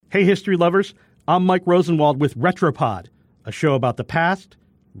Hey, history lovers, I'm Mike Rosenwald with Retropod, a show about the past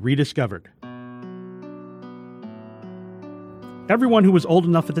rediscovered. Everyone who was old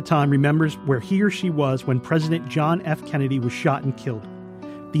enough at the time remembers where he or she was when President John F. Kennedy was shot and killed.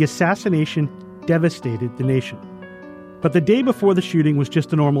 The assassination devastated the nation. But the day before the shooting was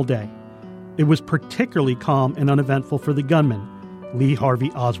just a normal day. It was particularly calm and uneventful for the gunman, Lee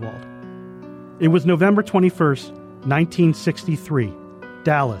Harvey Oswald. It was November 21st, 1963,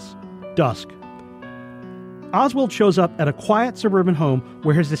 Dallas, dusk. Oswald shows up at a quiet suburban home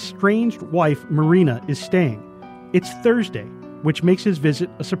where his estranged wife, Marina, is staying. It's Thursday, which makes his visit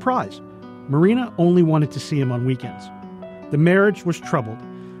a surprise. Marina only wanted to see him on weekends. The marriage was troubled.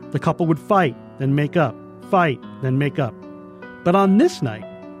 The couple would fight, then make up, fight, then make up. But on this night,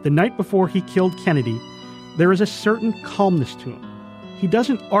 the night before he killed Kennedy, there is a certain calmness to him. He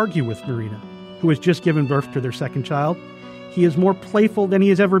doesn't argue with Marina, who has just given birth to their second child. He is more playful than he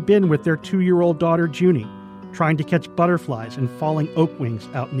has ever been with their 2-year-old daughter, Junie, trying to catch butterflies and falling oak wings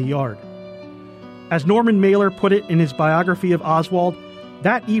out in the yard. As Norman Mailer put it in his biography of Oswald,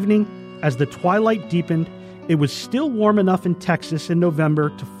 that evening, as the twilight deepened, it was still warm enough in Texas in November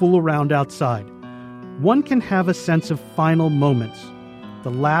to fool around outside. One can have a sense of final moments,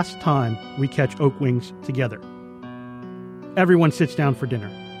 the last time we catch oak wings together. Everyone sits down for dinner.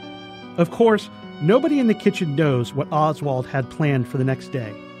 Of course, nobody in the kitchen knows what Oswald had planned for the next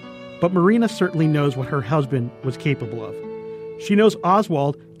day, but Marina certainly knows what her husband was capable of. She knows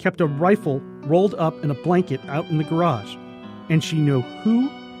Oswald kept a rifle rolled up in a blanket out in the garage, and she knew who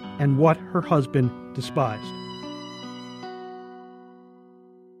and what her husband despised.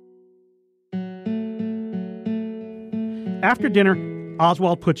 After dinner,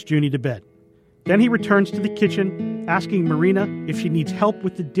 Oswald puts Junie to bed. Then he returns to the kitchen, asking Marina if she needs help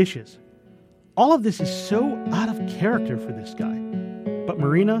with the dishes. All of this is so out of character for this guy, but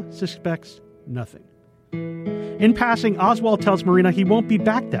Marina suspects nothing. In passing, Oswald tells Marina he won't be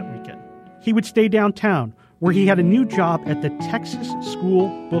back that weekend. He would stay downtown, where he had a new job at the Texas School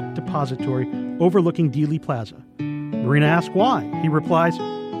Book Depository overlooking Dealey Plaza. Marina asks why. He replies,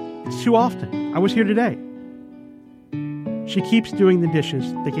 "It's too often. I was here today." She keeps doing the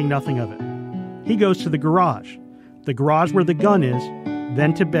dishes, thinking nothing of it. He goes to the garage where the gun is,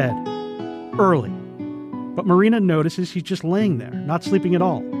 then to bed, early. But Marina notices he's just laying there, not sleeping at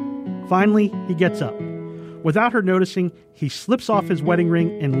all. Finally, he gets up. Without her noticing, he slips off his wedding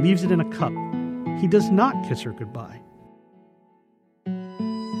ring and leaves it in a cup. He does not kiss her goodbye.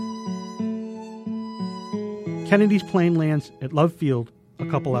 Kennedy's plane lands at Love Field a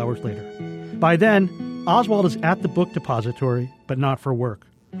couple hours later. By then, Oswald is at the book depository, but not for work.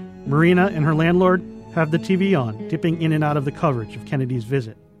 Marina and her landlord have the TV on, dipping in and out of the coverage of Kennedy's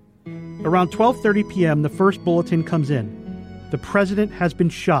visit. Around 12:30 p.m., the first bulletin comes in. The president has been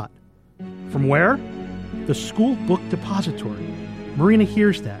shot. From where? The school book depository. Marina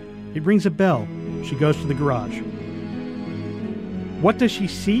hears that. It rings a bell. She goes to the garage. What does she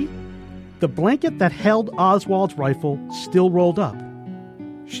see? The blanket that held Oswald's rifle still rolled up.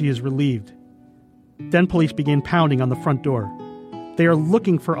 She is relieved. Then police begin pounding on the front door. They are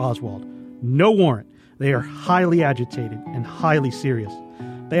looking for Oswald. No warrant. They are highly agitated and highly serious.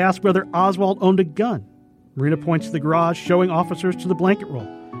 They ask whether Oswald owned a gun. Marina points to the garage, showing officers to the blanket roll.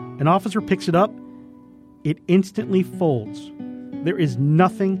 An officer picks it up. It instantly folds. There is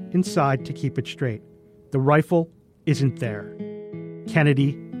nothing inside to keep it straight. The rifle isn't there.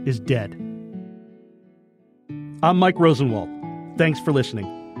 Kennedy is dead. I'm Mike Rosenwald. Thanks for listening.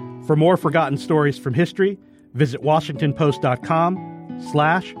 For more forgotten stories from history, visit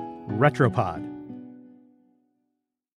WashingtonPost.com/Retropod.